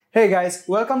Hey guys,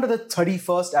 welcome to the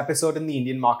 31st episode in the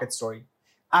Indian market story.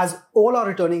 As all our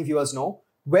returning viewers know,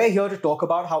 we're here to talk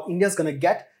about how India's going to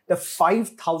get the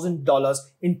 $5,000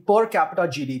 in per capita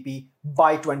GDP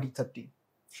by 2030.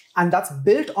 And that's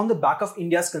built on the back of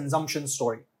India's consumption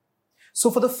story.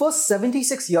 So for the first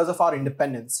 76 years of our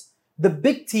independence, the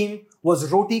big theme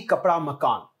was Roti, Kapda,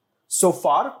 Makan. So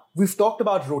far, we've talked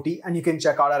about Roti, and you can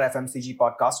check out our FMCG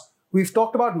podcast. We've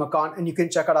talked about Makan, and you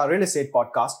can check out our real estate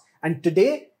podcast. And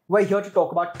today, we're here to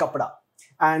talk about Kapda.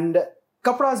 And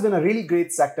Kapda has been a really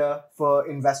great sector for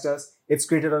investors. It's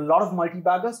created a lot of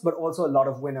multi-baggers, but also a lot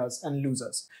of winners and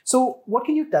losers. So what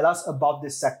can you tell us about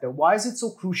this sector? Why is it so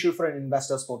crucial for an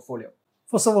investor's portfolio?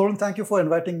 First of all, thank you for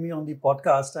inviting me on the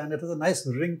podcast. And it is a nice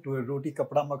ring to a Roti,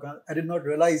 Kapda, Makan. I did not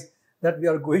realize that we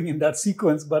are going in that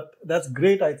sequence, but that's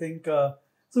great, I think. So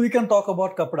we can talk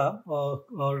about Kapda or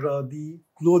the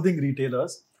clothing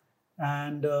retailers.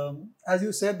 And as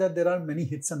you said, that there are many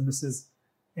hits and misses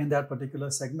in that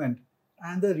particular segment.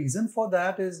 And the reason for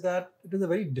that is that it is a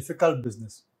very difficult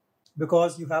business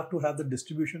because you have to have the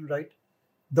distribution right,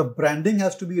 the branding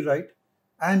has to be right,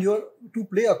 and you're to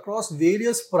play across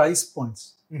various price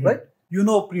points, right? You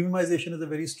know, premiumization is a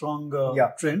very strong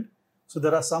trend. So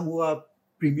there are some who are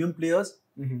premium players,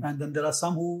 and then there are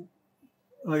some who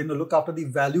look after the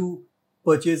value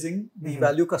purchasing, the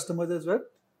value customers as well.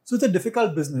 So it's a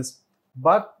difficult business,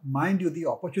 but mind you, the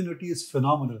opportunity is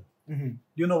phenomenal. Do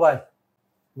you know why?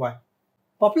 Why?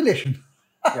 Population.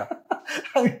 Yeah.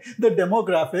 I mean, the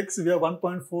demographics, we have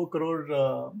 1.4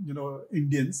 crore,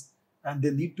 Indians, and they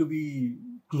need to be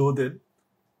clothed.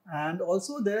 And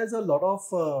also there's a lot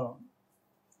of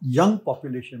young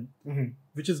population,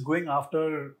 which is going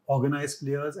after organized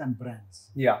players and brands.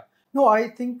 Yeah. No, I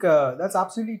think that's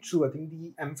absolutely true. I think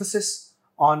the emphasis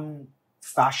on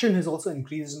fashion has also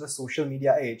increased in the social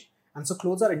media age. And so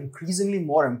clothes are increasingly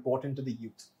more important to the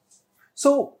youth.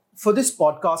 So for this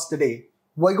podcast today,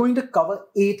 we're going to cover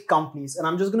 8 companies, and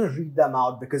I'm just going to read them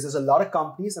out because there's a lot of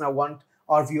companies and I want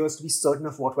our viewers to be certain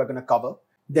of what we're going to cover.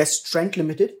 There's Trent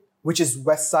Limited, which is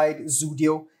Westside,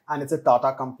 Zudio, and it's a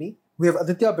Tata company. We have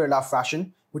Aditya Birla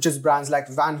Fashion, which is brands like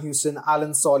Van Heusen,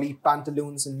 Alan Solly,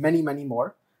 Pantaloons, and many, many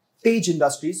more. Page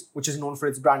Industries, which is known for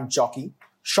its brand Jockey.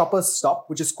 Shoppers Stop,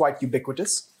 which is quite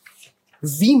ubiquitous.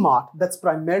 V-Mart, that's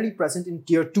primarily present in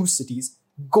tier 2 cities.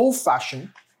 Go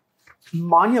Fashion,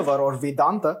 Manyavar or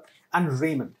Vedanta, and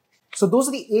Raymond. So those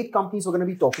are the 8 companies we're going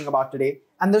to be talking about today.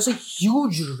 And there's a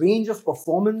huge range of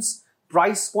performance,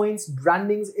 price points,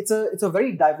 brandings. It's a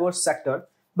very diverse sector.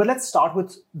 But let's start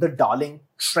with the darling,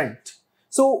 Trent.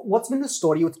 So what's been the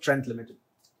story with Trent Limited?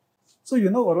 So,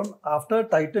 Varun, after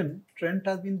Titan, Trent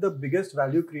has been the biggest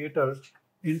value creator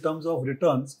in terms of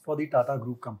returns for the Tata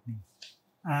Group company.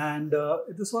 And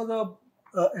this was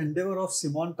a endeavor of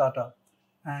Simone Tata.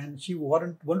 And she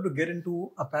wanted to get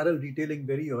into apparel retailing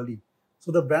very early.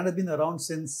 So the brand has been around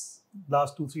since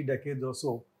last 2-3 decades or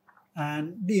so.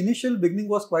 And the initial beginning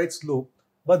was quite slow,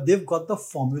 but they've got the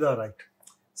formula right.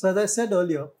 So as I said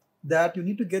earlier, that you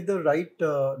need to get the right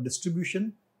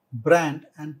distribution, brand,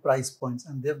 and price points.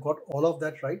 And they've got all of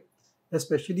that right.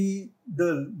 Especially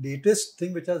the latest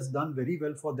thing which has done very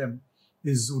well for them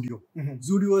is Zudio.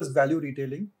 Zudio is value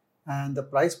retailing, and the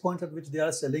price points at which they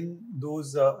are selling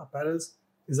those apparels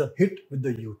is a hit with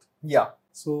the youth. Yeah.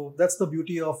 So that's the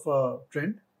beauty of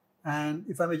Trent. And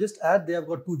if I may just add, they have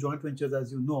got 2 joint ventures,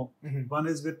 as you know. One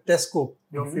is with Tesco,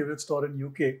 your favorite store in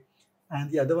UK.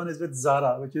 And the other one is with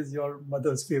Zara, which is your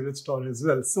mother's favorite store as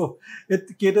well. So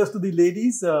it caters to the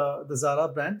ladies, the Zara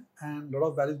brand, and a lot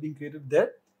of value is being created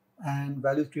there. And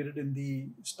value is created in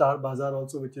the Star Bazaar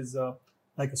also, which is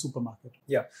like a supermarket.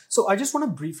 Yeah. So I just want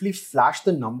to briefly flash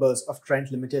the numbers of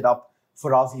Trent Limited up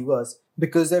for our viewers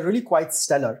because they're really quite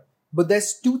stellar. But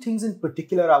there's 2 things in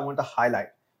particular I want to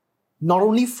highlight, not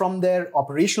only from their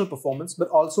operational performance, but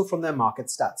also from their market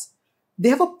stats. They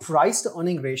have a price to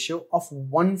earning ratio of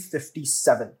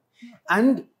 157.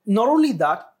 And not only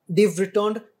that, they've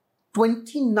returned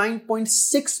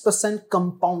 29.6%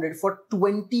 compounded for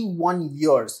 21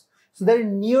 years. So they're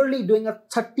nearly doing a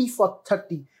 30 for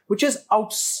 30, which is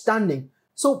outstanding.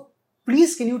 So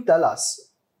please, can you tell us,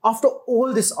 after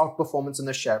all this outperformance in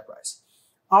the share price,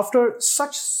 after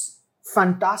such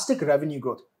fantastic revenue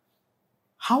growth,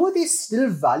 how are they still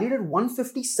valued at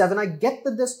 157? I get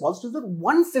that there's positives, but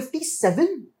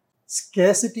 157?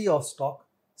 Scarcity of stock,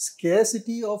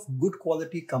 scarcity of good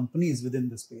quality companies within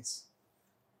the space.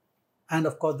 And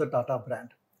of course, the Tata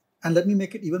brand. And let me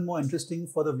make it even more interesting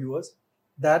for the viewers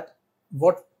that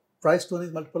what price to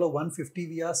earnings multiple of 150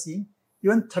 we are seeing,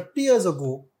 even 30 years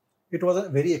ago, it was a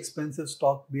very expensive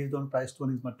stock based on price to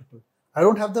earnings multiple. I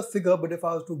don't have the figure, but if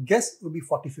I was to guess, it would be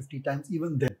 40, 50 times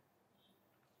even then.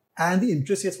 And the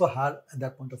interest rates were high at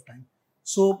that point of time.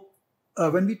 So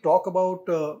when we talk about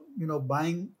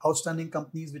buying outstanding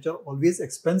companies which are always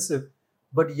expensive,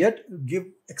 but yet give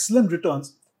excellent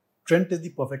returns, Trent is the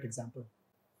perfect example.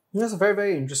 That's very,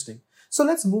 very interesting. So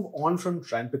let's move on from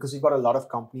Trent because we've got a lot of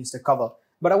companies to cover.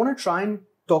 But I want to try and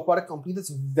talk about a company that's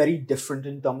very different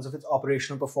in terms of its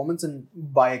operational performance and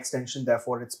by extension,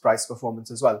 therefore, its price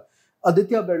performance as well.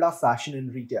 Aditya Birla Fashion in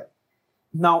Retail.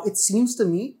 Now, it seems to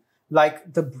me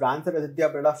like the brand that Aditya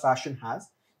Birla Fashion has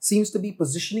seems to be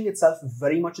positioning itself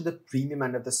very much at the premium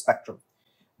end of the spectrum.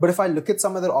 But if I look at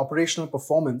some of their operational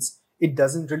performance, it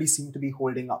doesn't really seem to be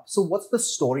holding up. So what's the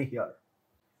story here?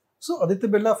 So Aditya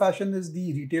Birla Fashion is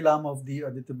the retail arm of the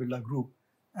Aditya Birla Group.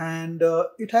 And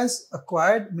it has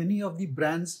acquired many of the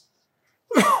brands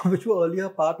which were earlier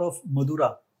part of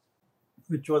Madura,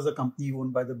 which was a company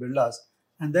owned by the Birlas.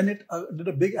 And then it did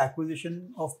a big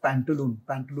acquisition of Pantaloon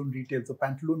Retail. So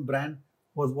Pantaloon brand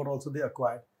was what also they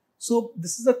acquired. So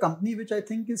this is a company which I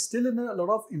think is still in a lot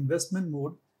of investment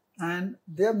mode, and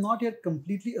they have not yet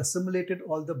completely assimilated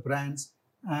all the brands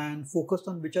and focused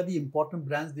on which are the important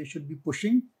brands they should be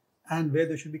pushing and where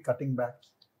they should be cutting back.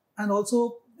 And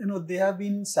also, they have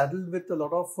been saddled with a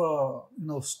lot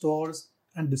of stores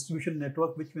and distribution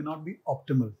network which may not be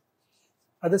optimal.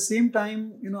 At the same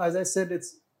time, as I said,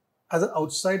 it's as an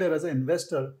outsider, as an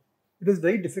investor, it is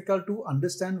very difficult to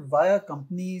understand why a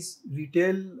company's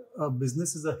retail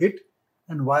business is a hit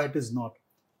and why it is not,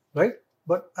 right?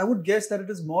 But I would guess that it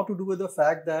is more to do with the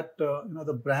fact that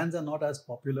the brands are not as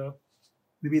popular.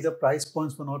 Maybe the price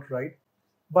points were not right.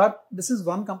 But this is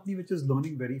one company which is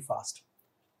learning very fast.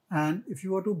 And if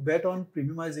you were to bet on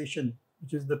premiumization,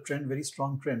 which is the trend, very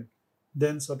strong trend,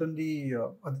 then certainly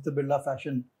Aditya Birla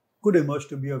Fashion could emerge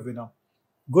to be a winner.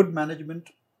 Good management,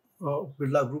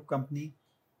 Birla Group company,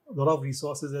 a lot of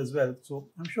resources as well. So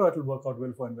I'm sure it will work out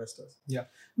well for investors. Yeah.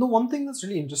 No, one thing that's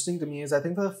really interesting to me is I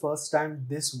think for the first time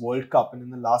this World Cup and in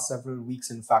the last several weeks,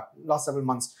 in fact, last several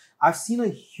months, I've seen a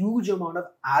huge amount of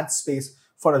ad space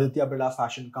for Aditya Birla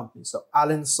Fashion Company. So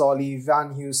Alan Solly,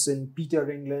 Van Heusen, Peter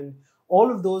England,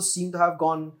 all of those seem to have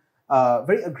gone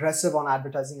very aggressive on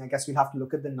advertising. I guess we'll have to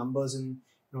look at the numbers in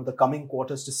the coming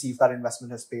quarters to see if that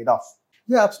investment has paid off.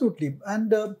 Yeah, absolutely.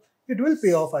 And it will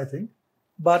pay off, I think.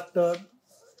 But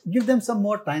give them some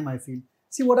more time, I feel.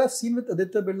 See, what I've seen with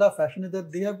Aditya Birla Fashion is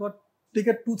that they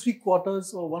get 2-3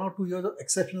 quarters or 1 or 2 years of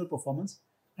exceptional performance,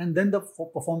 and then the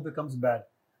performance becomes bad.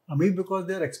 Maybe because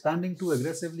they're expanding too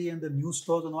aggressively and the new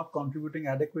stores are not contributing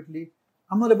adequately.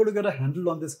 I'm not able to get a handle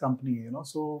on this company,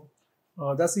 So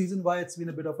that's the reason why it's been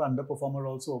a bit of an underperformer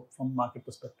also from market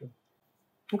perspective.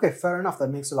 Okay, fair enough. That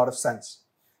makes a lot of sense.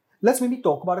 Let's maybe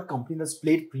talk about a company that's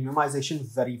played premiumization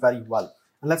very, very well.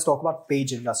 And let's talk about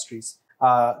Page Industries.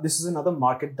 This is another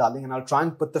market darling, and I'll try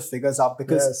and put the figures up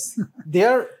because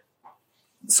they're...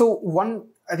 So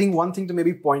I think one thing to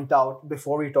maybe point out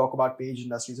before we talk about Page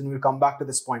Industries, and we'll come back to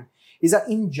this point, is that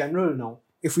in general now,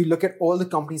 if we look at all the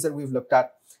companies that we've looked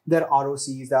at, their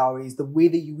ROCs, their ROEs, the way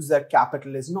they use their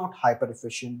capital is not hyper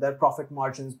efficient. Their profit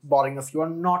margins, barring a few, are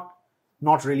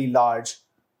not really large.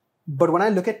 But when I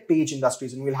look at Page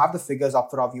Industries, and we'll have the figures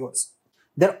up for our viewers,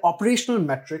 their operational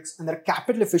metrics and their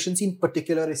capital efficiency in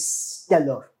particular is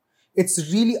stellar.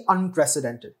 It's really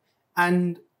unprecedented.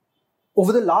 And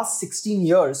over the last 16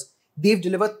 years, they've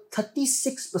delivered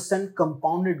 36%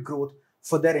 compounded growth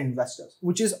for their investors,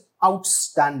 which is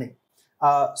outstanding.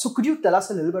 So could you tell us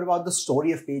a little bit about the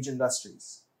story of Page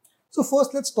Industries? So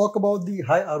first, let's talk about the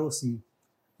high ROC,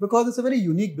 because it's a very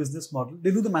unique business model.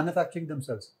 They do the manufacturing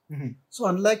themselves. Mm-hmm. So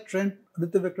unlike Trent,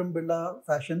 Aditya Birla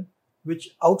Fashion,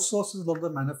 which outsources a lot of the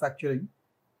manufacturing,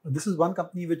 this is one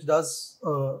company which does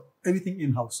everything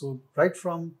in-house. So right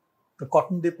from the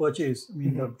cotton they purchase,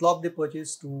 the cloth they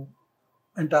purchase, to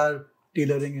entire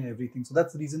tailoring and everything. So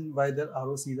that's the reason why their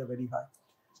ROCs are very high.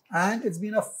 And it's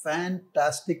been a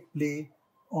fantastic play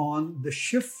on the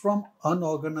shift from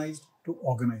unorganized to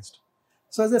organized.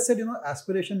 So as I said,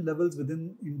 aspiration levels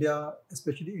within India,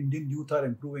 especially Indian youth, are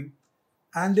improving.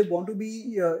 And they want to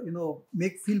be,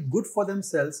 feel good for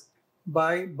themselves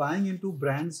by buying into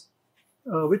brands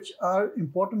which are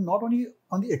important not only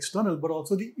on the external, but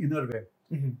also the innerwear.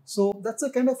 Mm-hmm. So that's a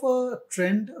kind of a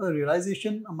trend, a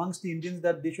realization amongst the Indians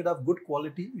that they should have good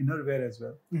quality innerwear as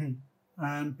well. Mm-hmm.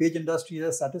 And Page Industries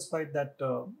has satisfied that,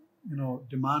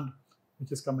 demand which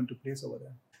has come into place over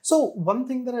there. So one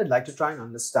thing that I'd like to try and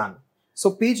understand.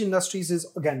 So Page Industries is,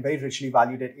 again, very richly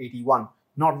valued at 81,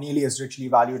 not nearly as richly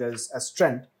valued as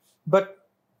Trent, but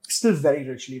still very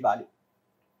richly valued.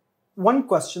 One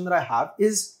question that I have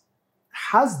is,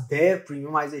 has their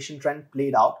premiumization trend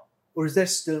played out? or is there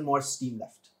still more steam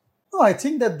left? No, I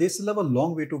think that they still have a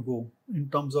long way to go in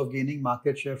terms of gaining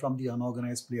market share from the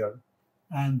unorganized player.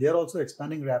 And they're also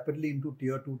expanding rapidly into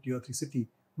tier 2, tier 3 city.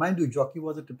 Mind you, Jockey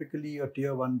was typically a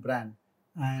tier 1 brand.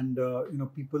 And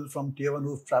people from tier 1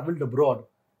 who've traveled abroad,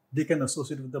 they can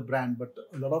associate with the brand. But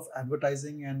a lot of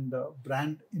advertising and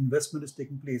brand investment is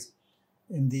taking place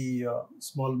in the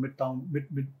small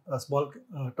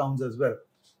towns as well.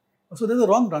 So there's a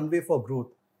long runway for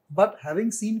growth. But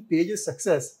having seen Page's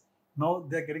success, now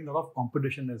they're getting a lot of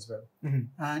competition as well.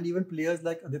 Mm-hmm. And even players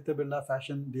like Aditya Birla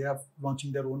Fashion, they are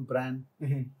launching their own brand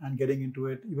and getting into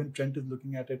it. Even Trent is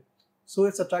looking at it. So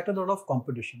it's attracted a lot of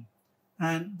competition.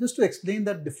 And just to explain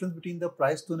that difference between the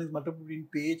price to earnings multiple between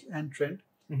Page and Trent,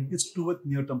 it's towards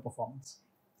near-term performance.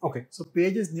 Okay. So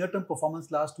Page's near-term performance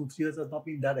last 2-3 years has not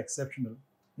been that exceptional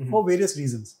for various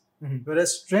reasons.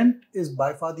 Whereas Trent is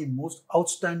by far the most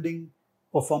outstanding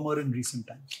performer in recent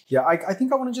times. Yeah, I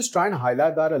think I want to just try and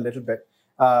highlight that a little bit,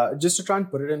 just to try and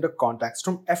put it into context.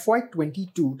 From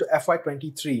FY22 to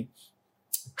FY23,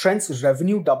 Trent's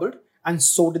revenue doubled and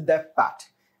so did their PAT.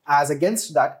 As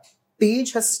against that,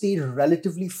 Page has stayed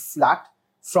relatively flat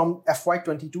from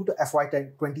FY22 to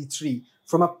FY23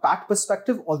 from a PAT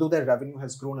perspective, although their revenue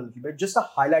has grown a little bit, just to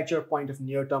highlight your point of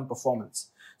near-term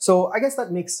performance. So I guess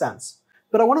that makes sense.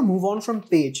 But I want to move on from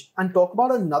Page and talk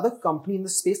about another company in the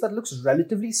space that looks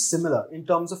relatively similar in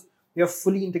terms of their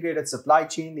fully integrated supply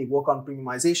chain. They work on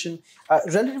premiumization.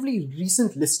 Relatively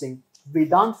recent listing,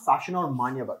 Vedant Fashion or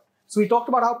Manyavar. So we talked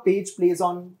about how Page plays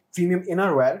on premium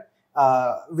innerwear.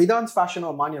 Vedant Fashion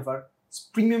or Manyavar,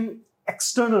 premium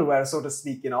external wear, so to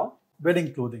speak,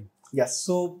 Wedding clothing. Yes.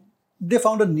 So they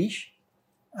found a niche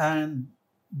and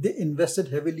they invested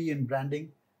heavily in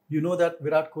branding. You know that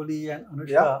Virat Kohli and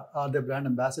Anushka are their brand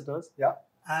ambassadors. Yeah.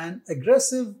 And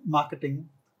aggressive marketing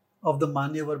of the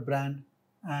Manyavar brand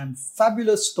and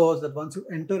fabulous stores that once you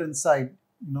enter inside,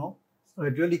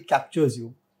 it really captures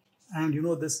you.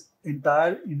 And this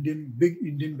entire big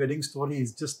Indian wedding story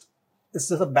is it's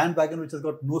just a bandwagon which has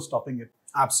got no stopping it.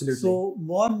 Absolutely. So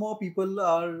more and more people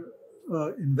are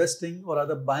investing or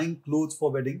rather buying clothes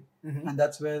for wedding. And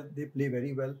that's where they play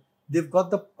very well. They've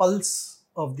got the pulse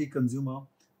of the consumer.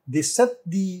 They set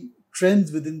the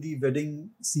trends within the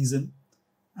wedding season.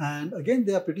 And again,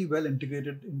 they are pretty well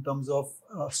integrated in terms of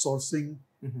sourcing,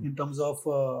 in terms of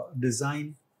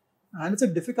design. And it's a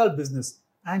difficult business.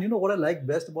 And what I like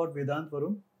best about Vedant,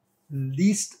 Varun?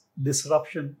 Least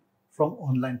disruption from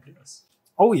online players.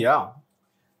 Oh, yeah.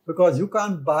 Because you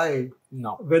can't buy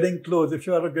No. wedding clothes. If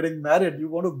you are getting married, you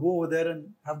want to go over there and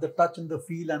have the touch and the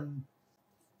feel and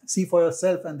see for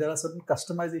yourself. And there are certain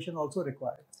customization also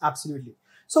required. Absolutely.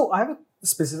 So I have a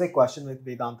specific question with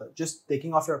Vedanta, just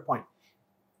taking off your point.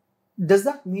 Does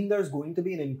that mean there's going to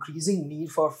be an increasing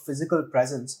need for physical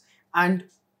presence? And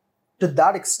to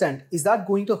that extent, is that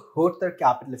going to hurt their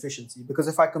capital efficiency? Because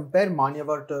if I compare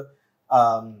Manyavar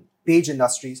to Page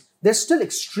Industries, they're still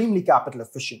extremely capital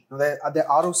efficient. Their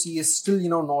ROC is still,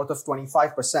 north of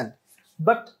 25%.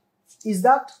 But is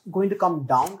that going to come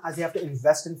down as they have to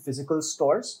invest in physical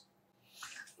stores?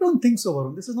 I don't think so,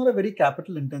 Varun. This is not a very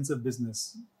capital-intensive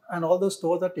business. And all the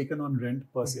stores are taken on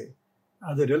rent per se.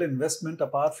 The real investment,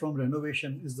 apart from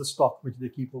renovation, is the stock which they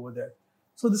keep over there.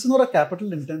 So this is not a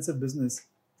capital-intensive business.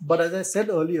 But as I said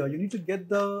earlier, you need to get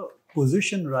the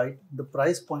position right, the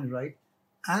price point right,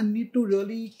 and need to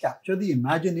really capture the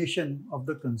imagination of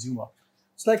the consumer.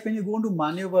 It's like when you go into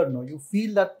Manyavar, you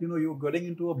feel that you're getting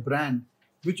into a brand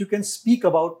which you can speak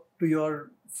about to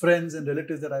your friends and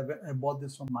relatives that I bought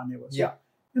this from Manyavar.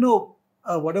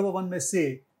 So, whatever one may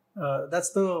say,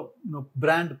 that's the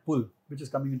brand pull which is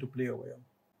coming into play over here.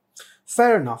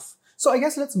 Fair enough. So I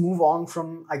guess let's move on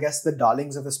from, the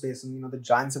darlings of the space and, the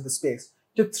giants of the space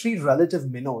to three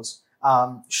relative minnows,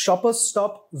 Shoppers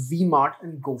Stop, V-Mart,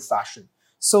 and Go Fashion.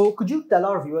 So could you tell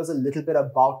our viewers a little bit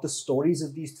about the stories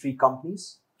of these three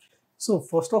companies? So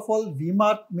first of all,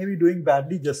 V-Mart may be doing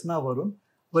badly just now, Varun,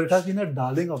 but it has been a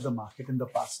darling of the market in the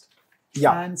past.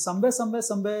 Yeah. And somewhere,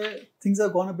 things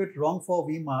have gone a bit wrong for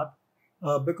V-Mart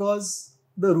because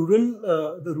the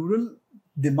rural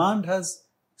demand has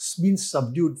been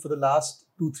subdued for the last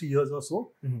 2-3 years or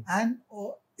so. And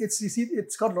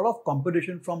it's got a lot of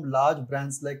competition from large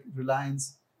brands like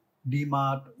Reliance,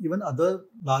 D-Mart, even other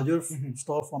larger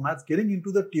store formats getting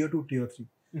into the tier 2, tier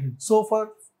 3. So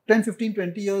for 10, 15,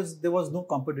 20 years, there was no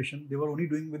competition. They were only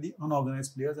doing with the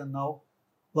unorganized players, and now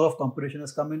a lot of competition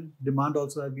has come in. Demand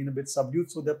also has been a bit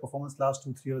subdued, so their performance last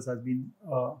 2-3 years has been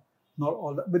not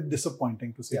all that, bit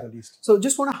disappointing to say the least. So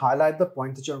just want to highlight the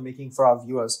point that you're making for our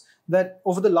viewers, that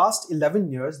over the last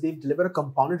 11 years, they've delivered a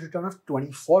compounded return of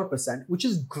 24%, which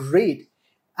is great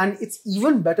And it's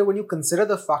even better when you consider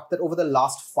the fact that over the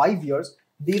last 5 years,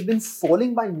 they've been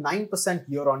falling by 9%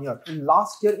 year on year. And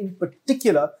last year in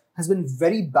particular has been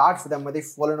very bad for them, where they've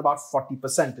fallen about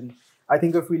 40%. And I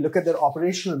think if we look at their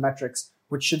operational metrics,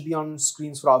 which should be on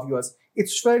screens for our viewers,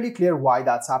 it's fairly clear why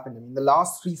that's happened. I mean, the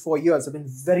last 3-4 years have been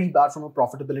very bad from a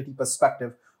profitability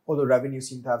perspective, although revenues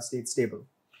seem to have stayed stable.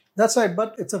 That's right,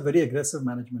 but it's a very aggressive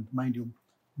management, mind you.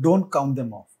 Don't count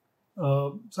them off.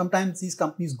 Sometimes these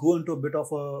companies go into a bit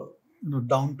of a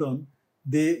downturn.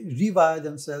 They rewire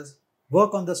themselves,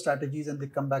 work on the strategies, and they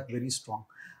come back very strong.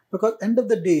 Because end of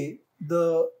the day,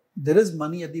 there is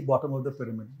money at the bottom of the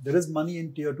pyramid. There is money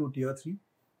in tier 2, tier 3,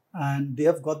 and they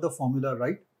have got the formula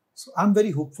right. So I'm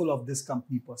very hopeful of this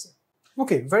company per se.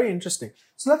 Okay, very interesting.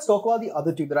 So let's talk about the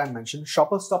other two that I mentioned,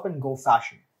 Shoppers Stop and Go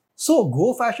Fashion. So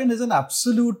Go Fashion is an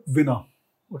absolute winner.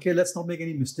 Okay, let's not make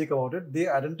any mistake about it. They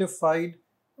identified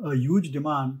a huge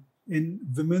demand in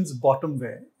women's bottom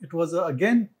wear. It was,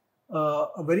 again,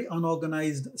 a very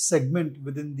unorganized segment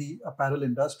within the apparel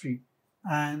industry.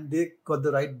 And they got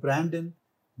the right brand in.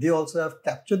 They also have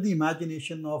captured the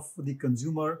imagination of the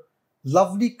consumer.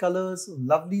 Lovely colors,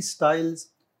 lovely styles,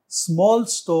 small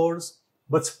stores,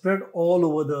 but spread all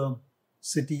over the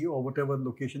city or whatever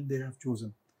location they have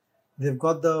chosen. They've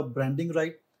got the branding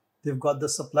right. They've got the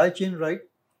supply chain right.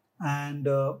 And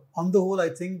on the whole, I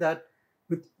think that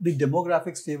with the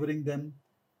demographics favoring them,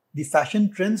 the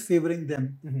fashion trends favoring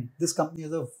them, this company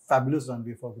has a fabulous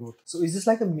runway for growth. So is this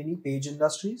like a mini Page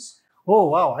Industries? Oh,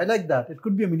 wow. I like that. It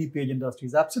could be a mini Page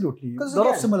Industries. Absolutely. A lot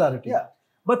of similarity. Yeah.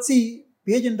 But see,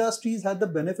 Page Industries had the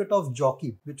benefit of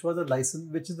Jockey, which is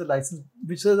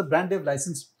a brand they've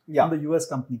licensed from the US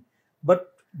company. But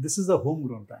this is a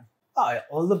homegrown brand.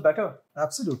 All the better.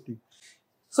 Absolutely.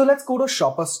 So let's go to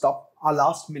Shoppers Stop, our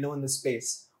last minnow in the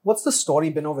space. What's the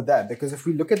story been over there? Because if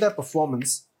we look at their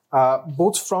performance,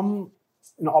 both from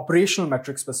an operational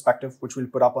metrics perspective, which we'll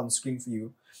put up on the screen for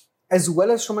you, as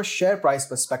well as from a share price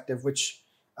perspective, which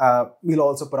we'll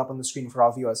also put up on the screen for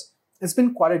our viewers, it's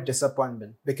been quite a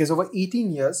disappointment, because over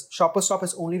 18 years, Shoppers Stop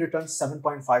has only returned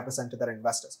 7.5% to their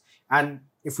investors. And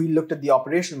if we looked at the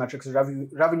operational metrics,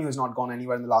 revenue has not gone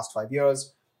anywhere in the last 5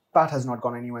 years. PAT has not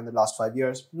gone anywhere in the last 5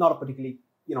 years. Not a particularly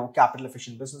capital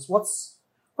efficient business. What's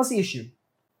the issue?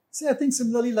 See, I think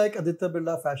similarly like Aditya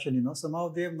Birla Fashion, somehow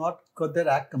they have not got their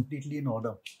act completely in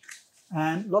order.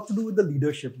 And a lot to do with the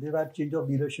leadership. They've had change of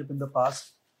leadership in the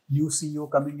past. New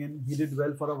CEO coming in, he did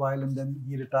well for a while and then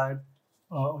he retired.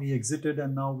 He exited,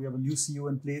 and now we have a new CEO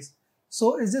in place.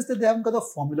 So it's just that they haven't got the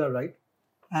formula right.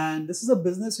 And this is a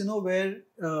business, where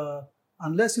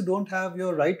unless you don't have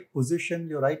your right position,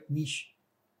 your right niche,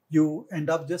 you end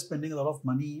up just spending a lot of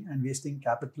money and wasting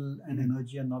capital and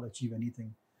energy and not achieve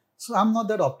anything. So I'm not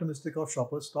that optimistic of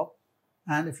Shoppers Stop.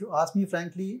 And if you ask me,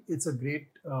 frankly, it's a great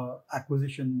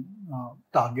acquisition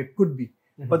target, could be.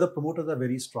 But the promoters are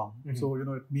very strong. So,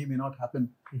 it may not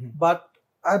happen. But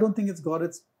I don't think it's got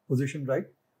its position right.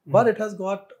 But it has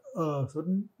got a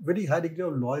certain very high degree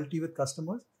of loyalty with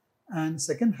customers. And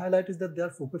second highlight is that they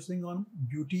are focusing on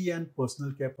beauty and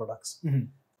personal care products.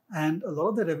 And a lot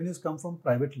of the revenues come from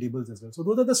private labels as well. So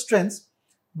those are the strengths.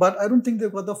 But I don't think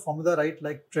they've got the formula right,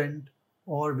 like Trend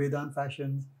or Vedant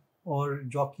Fashions or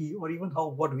Jockey, or even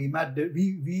what VMart did.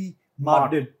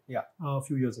 VMart did a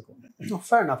few years ago. No,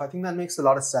 fair enough. I think that makes a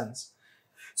lot of sense.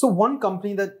 So one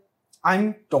company that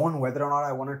I'm torn whether or not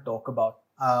I want to talk about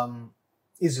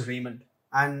is Raymond.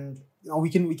 And we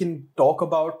can talk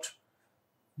about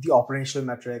the operational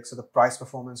metrics or the price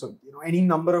performance or any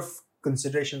number of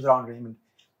considerations around Raymond.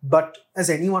 But as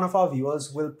any one of our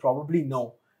viewers will probably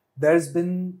know, there's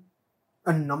been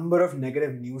a number of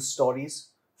negative news stories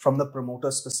from the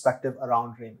promoter's perspective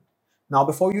around Raymond. Now,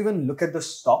 before you even look at the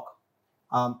stock,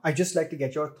 I'd just like to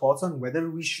get your thoughts on whether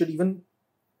we should even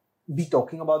be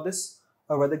talking about this,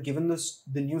 or whether, given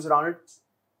the news around it,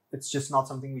 it's just not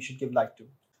something we should give light to.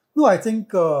 No, I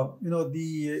think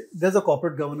there's a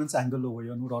corporate governance angle over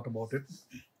here, no doubt about it,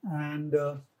 and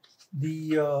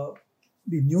the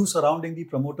news surrounding the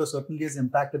promoter certainly has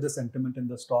impacted the sentiment in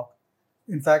the stock.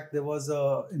 In fact, there was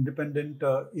an independent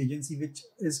agency which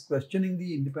is questioning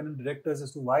the independent directors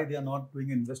as to why they are not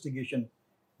doing an investigation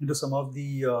into some of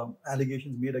the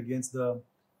allegations made against the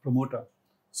promoter.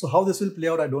 So how this will play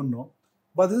out, I don't know.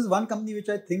 But this is one company which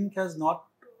I think has not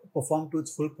performed to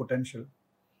its full potential.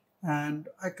 And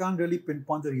I can't really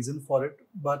pinpoint the reason for it.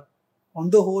 But on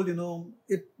the whole,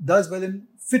 it does well in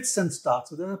fits and starts.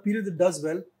 So there are periods it does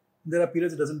well, and there are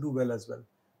periods it doesn't do well as well.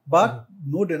 But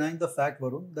no denying the fact,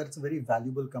 Varun, that it's a very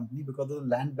valuable company because of the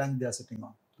land bank they are sitting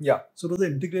on. Yeah. So it was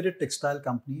an integrated textile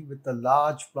company with a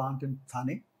large plant in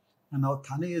Thane. And now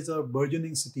Thane is a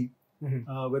burgeoning city.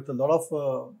 with a lot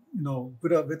of,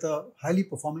 with a highly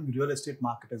performing real estate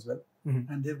market as well.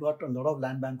 And they've got a lot of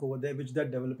land bank over there, which they're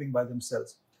developing by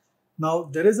themselves. Now,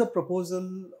 there is a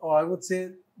proposal, or I would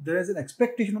say there is an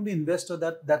expectation of the investor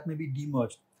that may be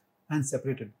demerged and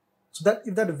separated. So that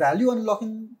if that value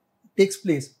unlocking takes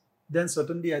place, then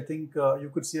certainly I think you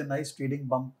could see a nice trading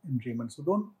bump in Raymond. So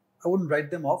I wouldn't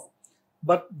write them off,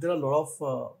 but there are a lot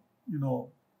of,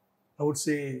 I would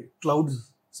say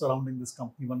clouds surrounding this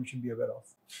company one should be aware of.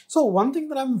 So one thing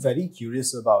that I'm very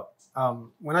curious about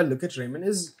when I look at Raymond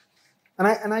is,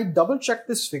 and I double checked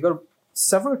this figure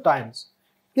several times,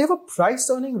 they have a price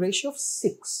earning ratio of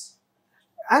 6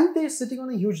 and they're sitting on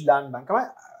a huge land bank.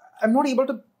 I'm not able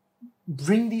to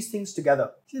bring these things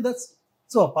together. See,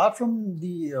 so apart from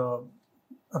the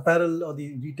apparel or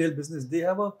the retail business, they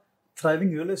have a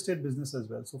thriving real estate business as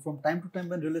well. So from time to time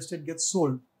when real estate gets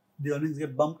sold, the earnings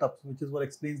get bumped up, which is what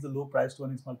explains the low price to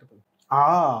earnings multiple.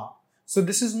 So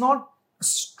this is not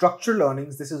structural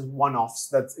earnings, this is one-offs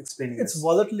that's explaining It's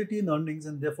volatility in earnings,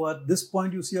 and therefore at this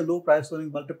point you see a low price to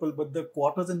earnings multiple, but the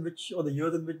quarters in which, or the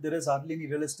years in which there is hardly any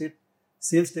real estate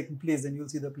sales taking place, then you'll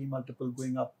see the P multiple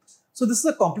going up. So this is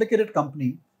a complicated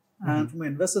company. And from an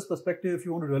investor's perspective, if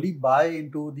you want to really buy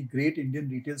into the great Indian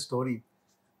retail story,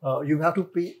 you have to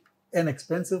pay an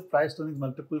expensive price to earnings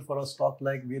multiple for a stock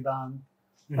like Vedant,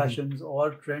 Fashions,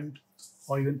 or Trent,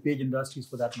 or even Page Industries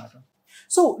for that matter.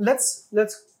 So let's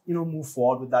move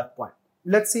forward with that point.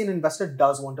 Let's say an investor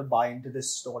does want to buy into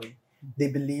this story.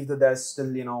 They believe that there's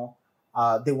still,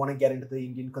 they want to get into the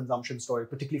Indian consumption story,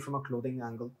 particularly from a clothing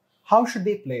angle. How should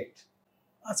they play it?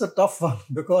 That's a tough one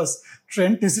because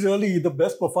Trent is really the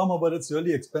best performer, but it's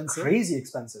really expensive. Crazy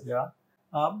expensive. Yeah.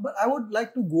 But I would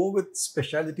like to go with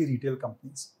specialty retail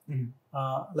companies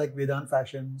like Vedant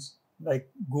Fashions, like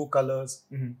Go Colors.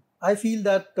 I feel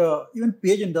that even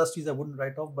Page Industries I wouldn't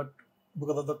write off, but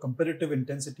because of the competitive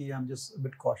intensity, I'm just a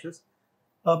bit cautious.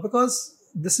 Because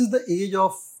this is the age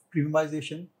of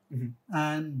premiumization,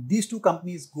 and these two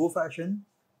companies, Go Fashion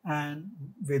and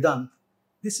Vedant,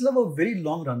 they still have a very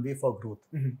long runway for growth.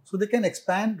 So they can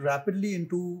expand rapidly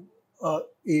into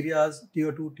areas,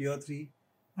 tier 2, tier 3,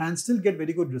 and still get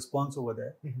very good response over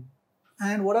there.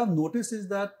 And what I've noticed is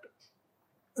that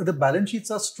the balance sheets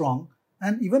are strong,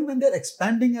 and even when they're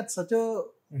expanding at such a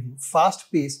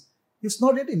fast pace, it's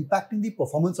not yet impacting the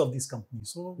performance of these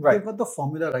companies. So they've got the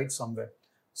formula right somewhere.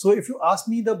 So if you ask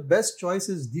me, the best choice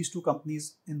is these two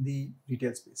companies in the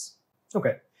retail space.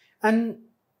 Okay. And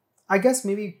I guess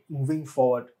maybe moving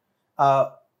forward,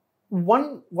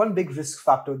 one big risk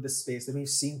factor in this space that we've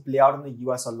seen play out in the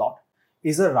US a lot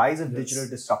is the rise of digital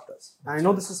disruptors. And I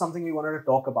know this is something we wanted to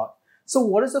talk about. So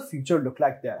what does the future look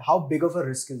like there? How big of a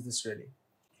risk is this really?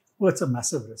 Well, it's a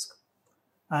massive risk.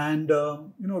 And,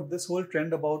 this whole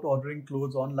trend about ordering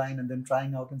clothes online and then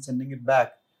trying out and sending it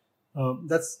back,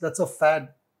 that's a fad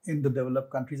in the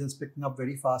developed countries and it's picking up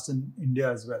very fast in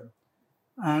India as well.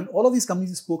 And all of these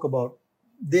companies you spoke about,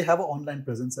 they have an online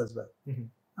presence as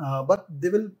well. But they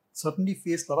will certainly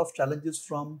face a lot of challenges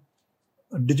from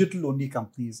digital-only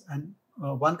companies. And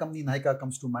one company, Nykaa,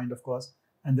 comes to mind, of course.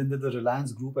 And then there's the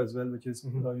Reliance Group as well, which is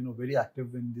very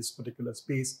active in this particular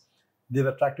space. They've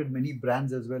attracted many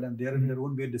brands as well, and they're in their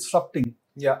own way disrupting.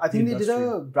 Yeah, I think they did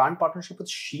a brand partnership with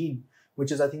Shein,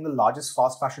 which is, I think, the largest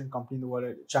fast fashion company in the world,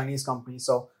 a Chinese company.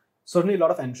 So certainly a lot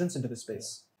of entrance into this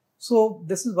space. So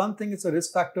this is one thing, it's a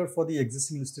risk factor for the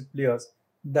existing listed players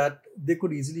that they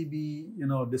could easily be,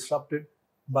 disrupted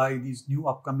by these new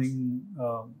upcoming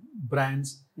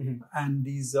brands and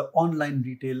these online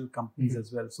retail companies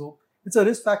as well. So it's a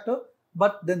risk factor,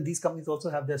 but then these companies also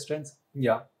have their strengths.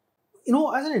 Yeah.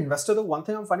 As an investor, the one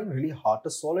thing I'm finding really hard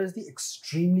to solve is the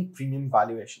extremely premium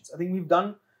valuations. I think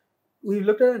we've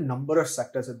looked at a number of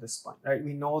sectors at this point, right?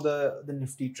 We know the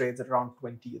Nifty trades at around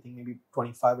 20. I think maybe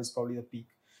 25 is probably the peak.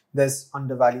 There's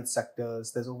undervalued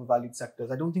sectors, there's overvalued sectors.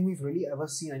 I don't think we've really ever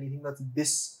seen anything that's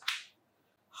this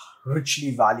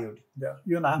richly valued. Yeah,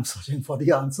 even I'm searching for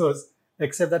the answers,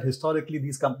 except that historically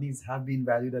these companies have been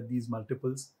valued at these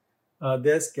multiples.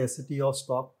 There's scarcity of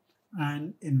stock.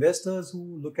 And investors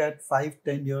who look at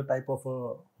 5-10 year type of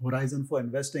a horizon for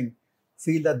investing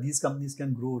feel that these companies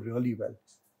can grow really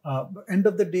well. End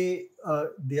of the day,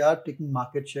 they are taking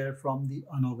market share from the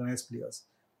unorganized players.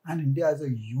 And India is a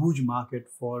huge market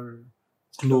for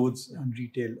clothes and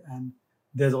retail. And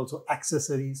there's also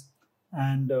accessories.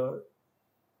 And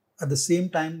at the same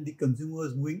time, the consumer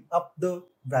is moving up the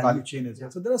value chain as well.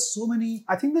 So there are so many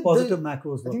positive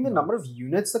macros. I think the number of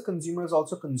units the consumer is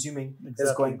also consuming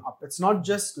is going up. It's not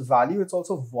just value, it's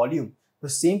also volume. The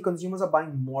same consumers are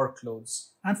buying more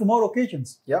clothes. And for more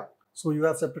occasions. Yeah. So you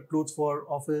have separate clothes for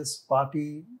office,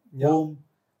 party, home.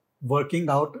 working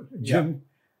out, gym,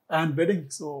 and wedding.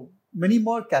 So many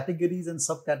more categories and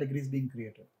subcategories being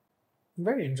created.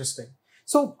 Very interesting.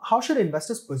 So how should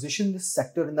investors position this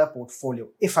sector in their portfolio,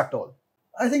 if at all?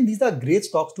 I think these are great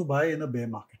stocks to buy in a bear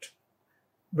market.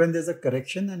 When there's a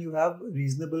correction and you have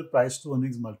reasonable price to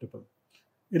earnings multiple.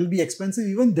 It'll be expensive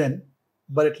even then,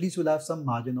 but at least you'll have some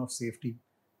margin of safety.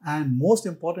 And most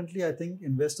importantly, I think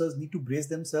investors need to brace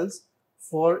themselves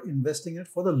for investing it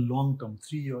for the long term,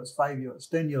 3 years, 5 years,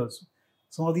 10 years.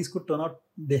 Some of these could turn out,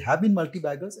 they have been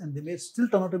multi-baggers and they may still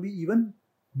turn out to be even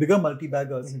bigger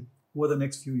multi-baggers over the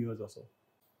next few years or so.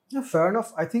 Yeah, fair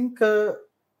enough. I think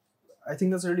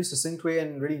that's a really succinct way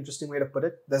and really interesting way to put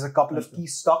it. There's a couple of key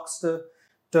stocks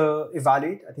to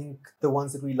evaluate. I think the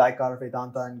ones that we like are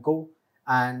Vedanta and Go.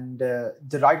 And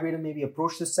the right way to maybe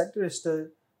approach this sector is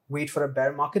to wait for a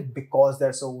bear market because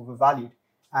they're so overvalued.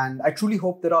 And I truly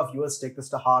hope that our viewers take this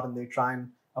to heart and they try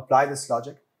and apply this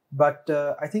logic. But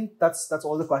I think that's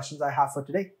all the questions I have for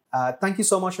today. Thank you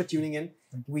so much for tuning in.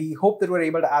 We hope that we're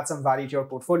able to add some value to your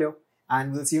portfolio.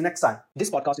 And we'll see you next time.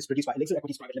 This podcast is produced by Elixir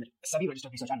Equities Private Limited, a SEBI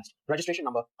registered research analyst. Registration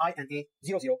number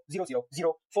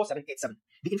INA00004787.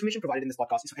 The information provided in this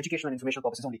podcast is for educational and informational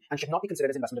purposes only and should not be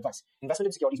considered as investment advice. Investment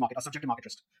in securities market are subject to market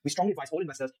risk. We strongly advise all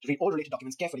investors to read all related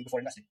documents carefully before investing.